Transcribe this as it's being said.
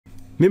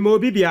Mimo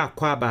bibia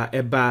kwaba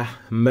eba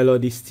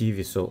Melodies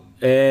TV so.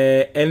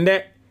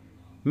 And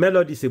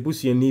Melodies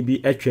ebusi ni bi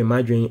etwe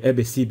madwen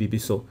ebesi bibi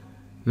so.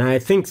 Now I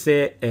think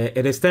say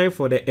it is time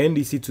for the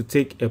NDC to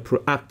take a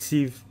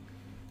proactive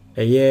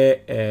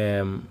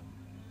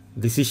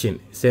decision.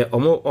 Say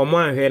omo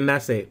anhe na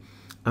say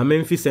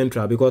Amenfi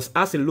Central, because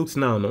as it looks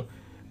now, no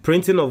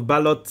printing of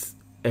ballot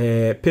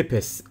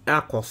papers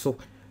akoso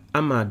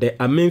ama the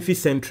Amenfi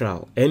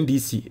Central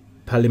NDC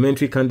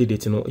parliamentary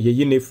candidate no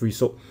ye ne free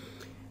so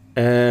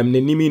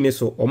nenimi ne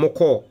so omo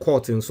call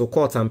court and so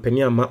court and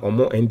penny ama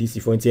omo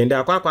NDC for and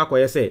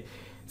akwa say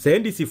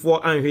NDC for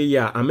anhwe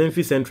ya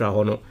Amenfi Central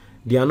hono,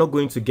 they are not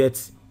going to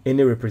get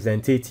any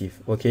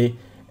representative, okay?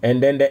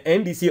 And then the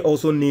NDC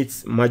also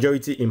needs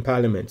majority in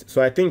parliament.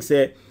 So I think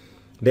say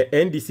the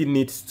NDC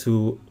needs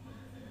to,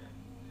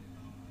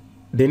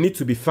 they need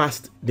to be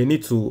fast, they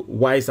need to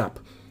wise up.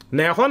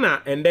 Now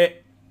hona and the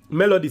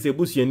Melodies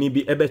ebusi ni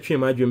bi ebetwe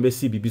madwembe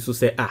CBB so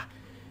say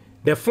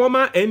the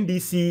former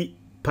NDC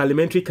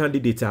parliamentary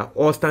candidate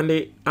or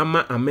standing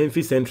ama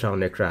Amenfi Central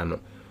nekra no,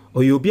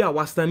 or you'll be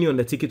a standing on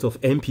the ticket of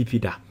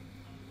MPP da,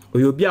 or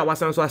you'll be a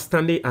wasanso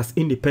standing as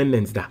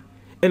independent da,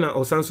 and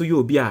osanso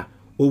you'll be a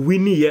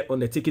winning here on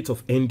the ticket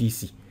of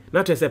NDC.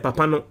 Not just say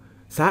papa no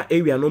sa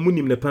area no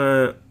munim ne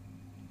pa,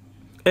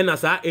 and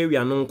as our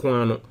area no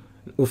kwano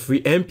o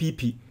free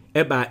MPP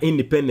eba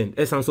independent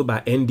esanso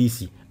ba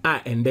NDC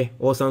and there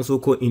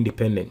osanso co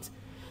independent.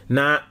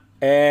 Na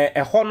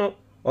hono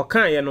or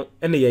can you know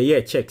and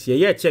ye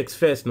checks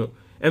first no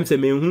say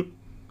me hu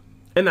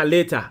and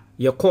later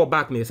you call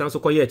back ne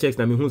sanso call ye checks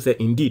na me hu say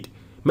indeed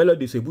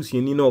Melodies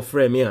ebusi ni no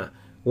frame me a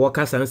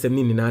worker sansem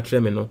ni na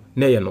treme no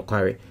na ye no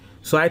kware.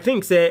 So I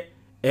think say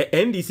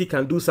NDC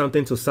can do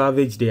something to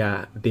salvage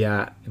their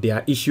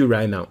issue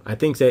right now. I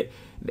think say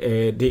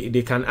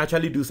they can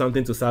actually do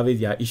something to salvage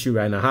their issue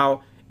right now.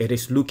 How it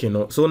is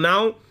looking. So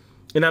now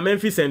in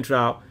Amenfi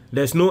Central,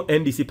 there's no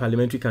NDC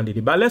parliamentary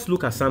candidate. But let's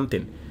look at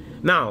something.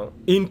 Now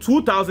in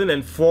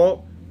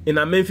 2004 in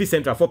Amenfi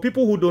Central, for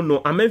people who don't know,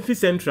 Amenfi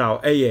Central,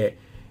 the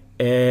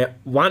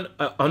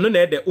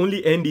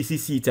only NDC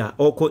seat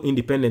or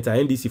co-independent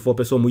NDC for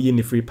person in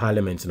the free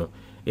parliament. No,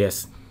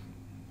 yes.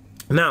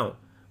 Now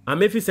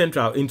Amenfi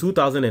Central in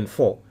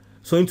 2004.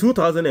 So in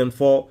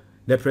 2004,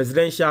 the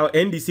presidential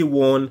NDC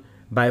won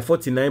by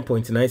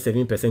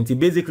 49.97%.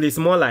 Basically, it's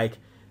more like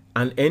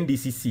an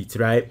NDC seat,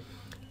 right?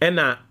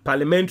 And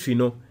parliamentary,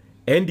 no,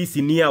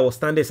 NDC near was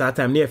standing at that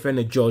time near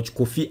friend George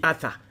Kofi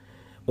Arthur,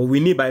 or we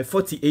need by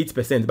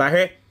 48%. But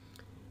here,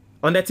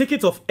 on the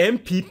ticket of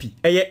MPP,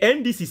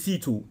 NDC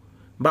seat too,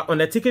 but on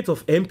the ticket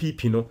of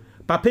MPP, no,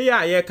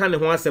 Papaya ye can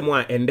one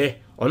semwa ende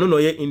ono no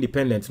ye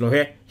independent no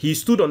he. He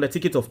stood on the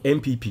ticket of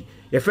MPP.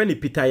 Your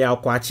friend Peter ya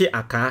kwache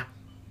aka.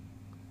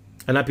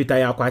 And Peter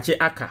ya kwache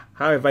aka,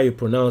 however you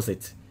pronounce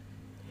it.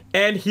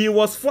 And he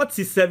was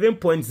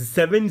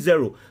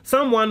 47.70.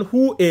 Someone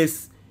who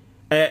is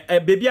a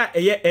baby a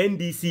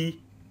NDC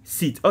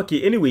seat.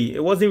 Okay, anyway,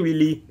 it wasn't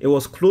really, it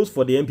was close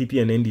for the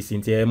MPP and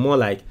NDC. More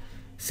like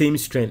same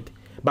strength.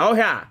 But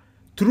here,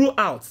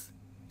 throughout,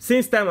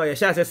 since time I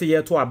shall say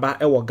year to aba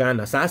e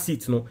Ghana, sa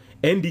seat no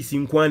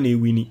NDC nkwa na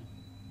ewini.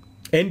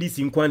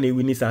 NDC nkwa na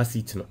ewini sa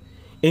seat no.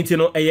 Enti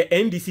no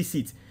NDC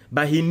seat,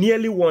 but he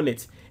nearly won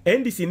it.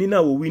 NDC ni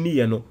na wo wini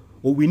ye no,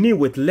 o wini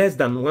with less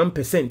than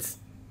 1%.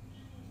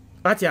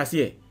 Ati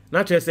asiye,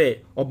 na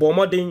say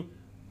obomodin.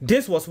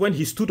 This was when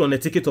he stood on the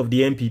ticket of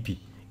the MPP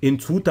in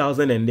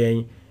 2000 and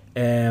then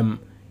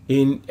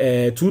in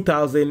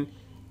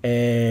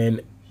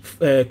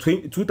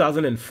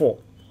 2004.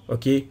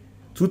 Okay,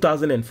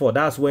 2004.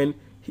 That's when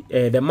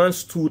the man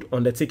stood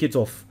on the ticket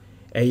of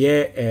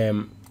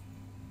the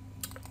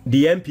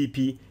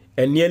MPP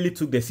and nearly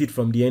took the seat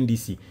from the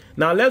NDC.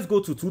 Now let's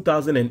go to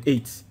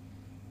 2008.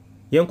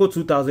 Yanko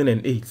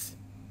 2008,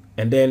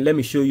 and then let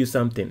me show you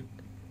something.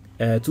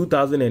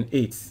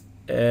 2008.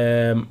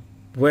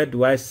 Where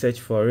do I search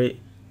for it?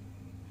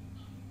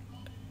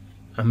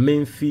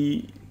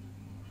 Amenfi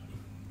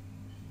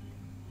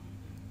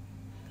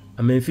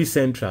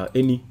Central.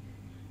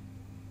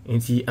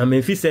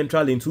 Amenfi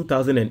Central in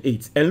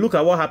 2008. And look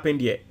at what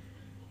happened here.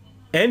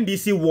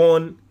 NDC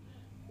won,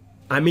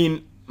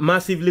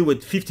 massively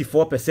with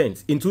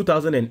 54% in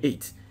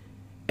 2008.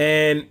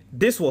 And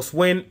this was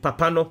when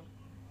Papano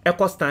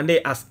Eko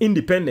standing as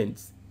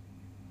independent.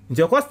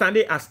 Nti Eko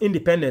standing as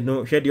independent,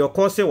 no, she the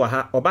Eko say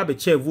waha oba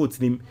chair votes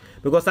nim,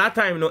 because that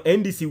time no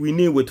NDC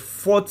winning with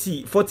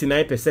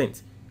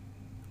 49%.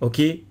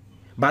 Okay?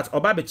 But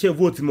oba chair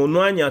vote mo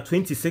no anya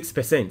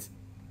 26%.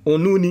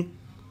 Onuni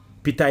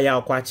Peter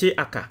ya kwache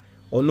aka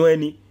ono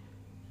any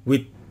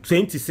with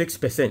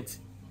 26%.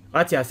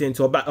 Ati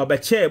asenti oba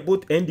chair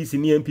both NDC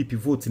ni MPP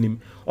vote nim.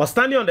 Or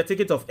standing on the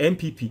ticket of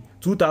MPP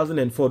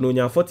 2004 no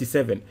nya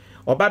 47.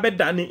 Oba be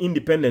dani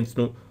independent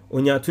no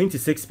onya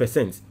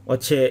 26%. Or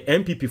chair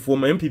MPP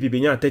former MPP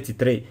benya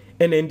 33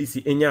 and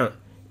NDC enya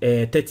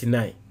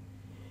 39.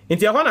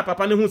 Inti ahona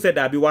papa ne who said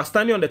that we were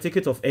standing on the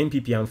ticket of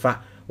MPP amfa,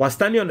 was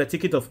standing on the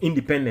ticket of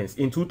independence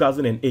in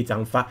 2008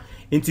 amfa.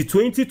 Into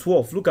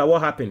 2012, look at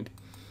what happened.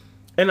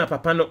 ena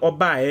papa no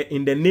obae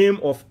in the name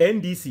of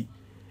NDC.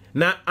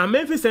 Now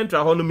Amenfi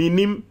Central hono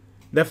minim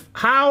the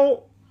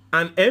how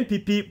an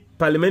MPP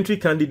parliamentary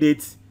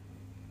candidate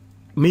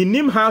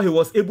minim how he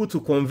was able to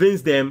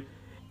convince them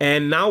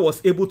and now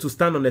was able to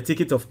stand on the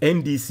ticket of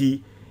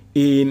NDC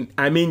in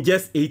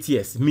just 8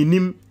 years.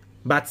 Minim,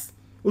 but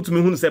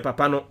utumi hunu say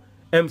papa no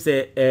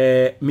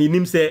say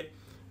minim say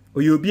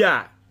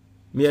oyobia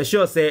me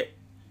sure say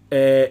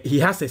he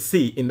has a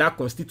say in that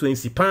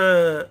constituency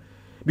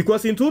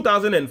because in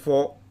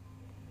 2004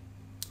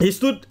 he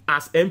stood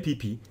as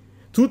MPP.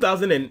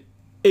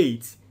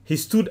 2008 he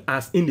stood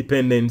as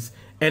independent,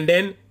 and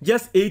then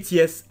just 8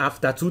 years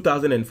after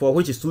 2004,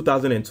 which is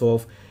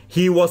 2012,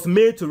 he was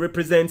made to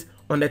represent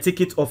on the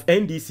ticket of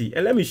NDC.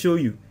 And let me show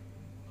you.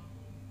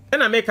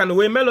 And I make an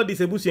way melodies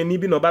ebusi ni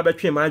bi no ba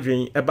betwe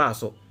madwen eba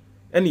so.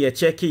 And ye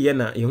check ye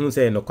na ye hu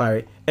say no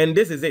kware. And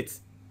this is it.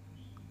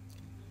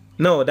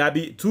 No, that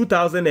be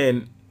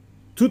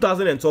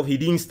 2012 he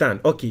didn't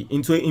stand. Okay,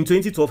 in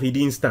 2012 he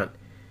didn't stand.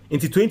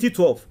 Into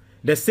 2012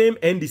 the same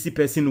NDC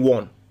person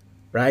won,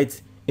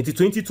 right? Into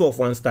 2012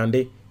 one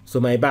standing. So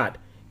my bad.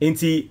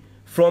 Into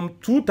from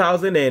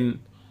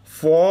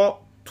 2004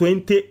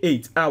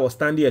 28 I was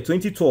standing at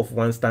 2012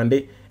 one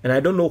standing, and I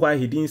don't know why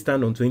he didn't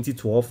stand on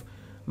 2012.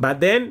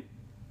 But then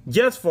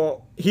just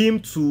for him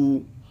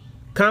to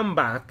come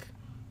back,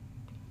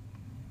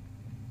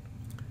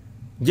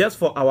 just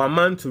for our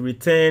man to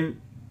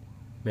return,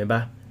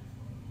 remember,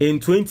 in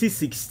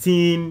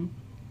 2016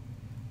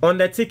 on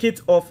the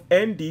ticket of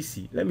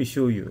NDC. Let me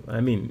show you.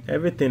 I mean,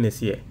 everything is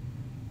here.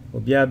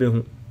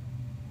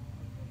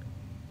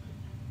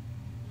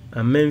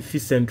 Amenfi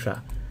Central.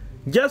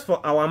 Just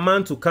for our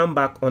man to come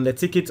back on the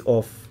ticket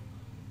of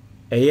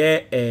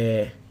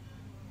the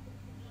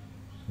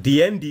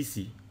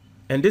NDC.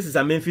 And this is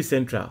Amenfi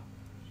Central.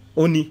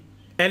 Only.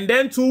 And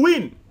then to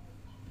win,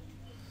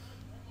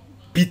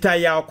 Peter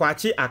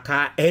Yaokwachi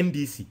Aka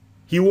NDC.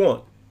 He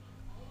won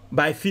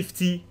by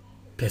 50%.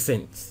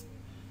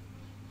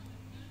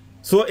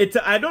 So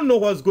I don't know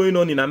what's going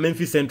on in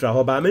Amenfi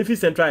Central, but Amenfi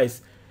Central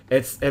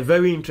it's a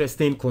very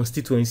interesting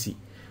constituency.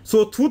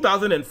 So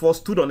 2004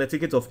 stood on the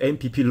ticket of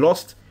MPP,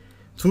 lost.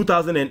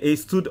 2008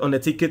 stood on the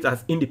ticket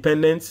as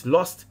independent,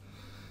 lost.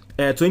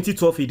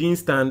 2012 he didn't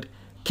stand,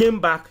 came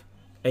back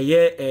a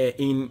year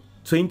in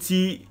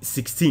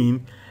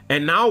 2016,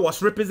 and now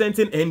was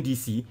representing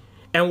NDC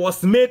and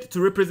was made to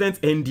represent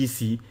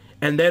NDC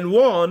and then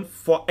won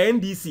for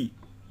NDC.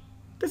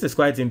 This is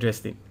quite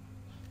interesting.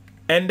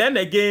 And then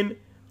again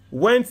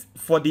went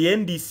for the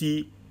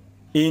NDC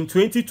in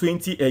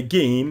 2020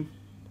 again,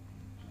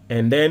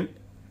 and then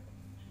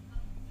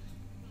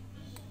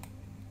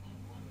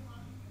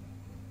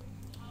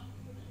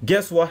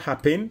guess what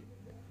happened?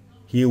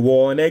 He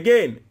won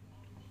again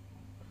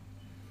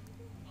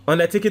on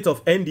the ticket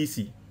of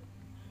NDC.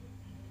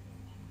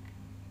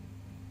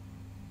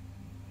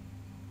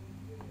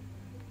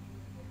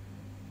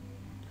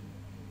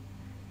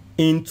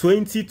 In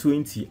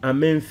 2020,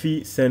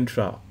 Amenfi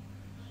Central.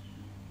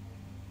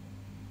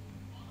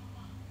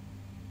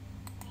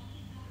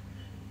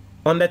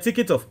 On the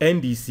ticket of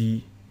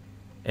NDC,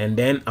 and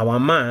then our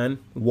man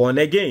won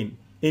again.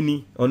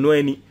 Any or no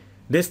any.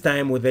 This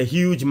time with a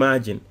huge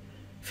margin,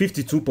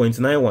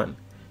 52.91.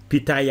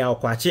 Peter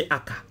Yaokwachi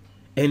Aka,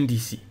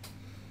 NDC.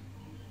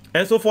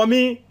 And so for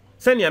me,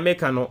 Senya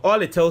Mekano,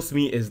 all it tells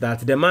me is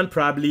that the man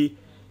probably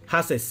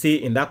has a say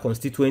in that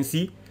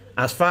constituency.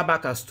 As far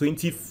back as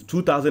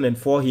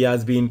 2004, he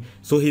has been,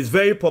 so he's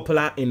very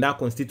popular in that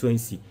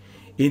constituency.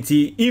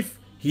 If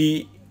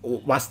he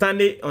was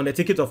standing on the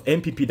ticket of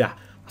MPP,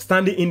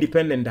 standing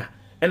independent,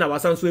 and I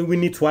was also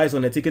winning twice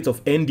on the ticket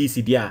of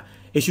NDC,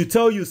 it should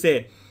tell you,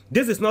 say,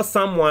 this is not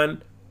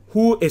someone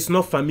who is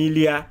not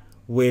familiar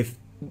with,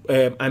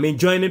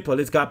 joining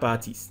political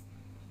parties.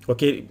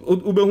 Okay,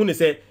 Ubehune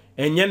say,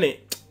 enyane,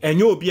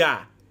 enyo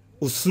bia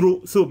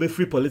usuro so be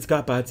free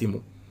political party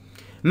mo.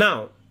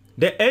 Now,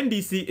 the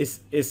NDC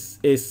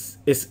is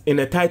in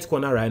a tight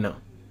corner right now,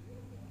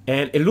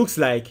 and it looks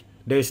like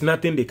there is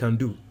nothing they can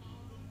do,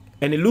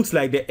 and it looks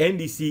like the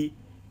NDC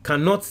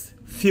cannot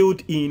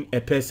field in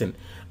a person.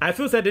 I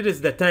feel that it is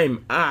the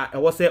time I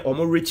was say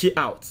omo reach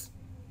out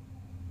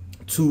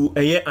to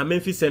a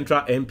Amenfi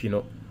Central MP,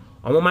 no.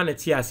 Omo man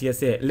eti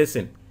say,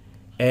 listen,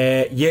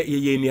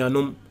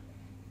 nianum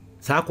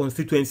sa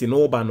constituency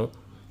no oba no.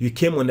 You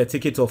came on the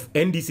ticket of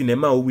NDC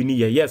nema winnie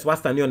here. Yes, was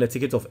standing on the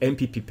ticket of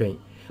MPP pen,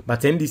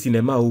 but NDC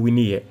nema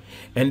winnie here.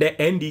 And the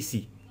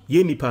NDC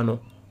ye nipa no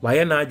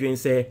why na adwen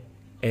say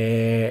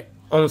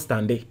on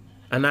standing.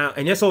 And now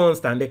and yes on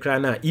standing cry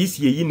na is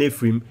ye yin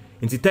efrim.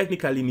 Nti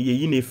technically ni ye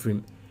yin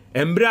efrim.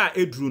 Embra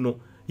edru no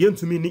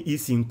yentumi ni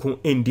isi nko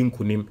endi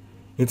nkunim.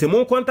 Nti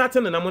mon contact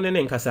na mo ne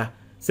nkasa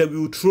say we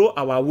will throw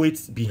our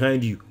weight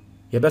behind you.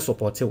 Ye be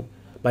support you.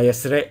 But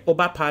yesre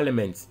oba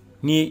parliament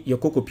ni ye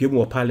kokopie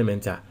mu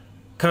parliament a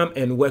come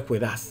and work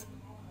with us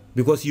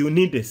because you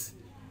need this.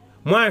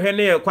 Mo ahwe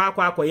ne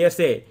kwa ye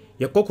say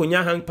ye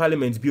kokonya hang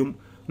parliament biom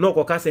no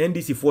koka say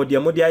NDC for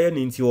dia mo dia ye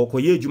nti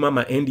okoye adwuma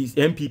ma NDC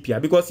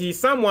MPP because he is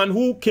someone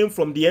who came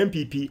from the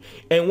MPP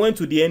and went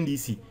to the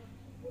NDC.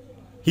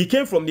 He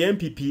came from the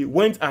MPP,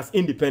 went as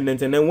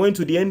independent, and then went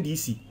to the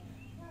NDC.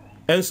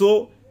 And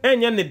so,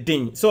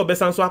 so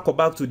Besanso go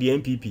back to the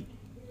MPP.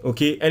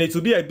 Okay, and it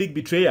will be a big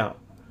betrayal.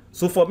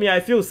 So for me, I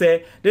feel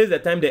say this is the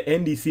time the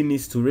NDC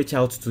needs to reach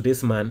out to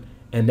this man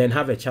and then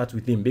have a chat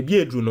with him.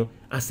 Baby Edruno,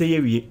 I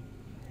say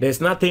there's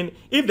nothing.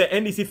 If the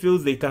NDC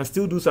feels they can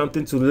still do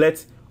something to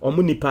let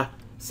Omunipa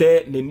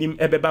say the name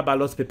ebeba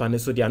ballot paper,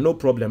 so there are no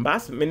problem.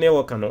 But many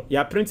workano, you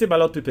are printing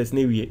ballot papers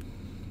near.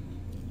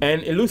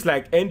 And it looks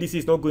like NDC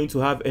is not going to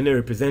have any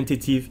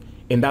representative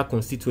in that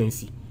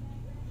constituency.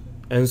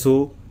 And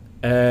so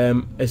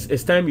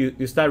it's time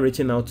you start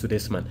reaching out to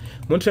this man.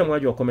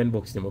 Montreal, your comment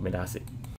box in the moment, I say.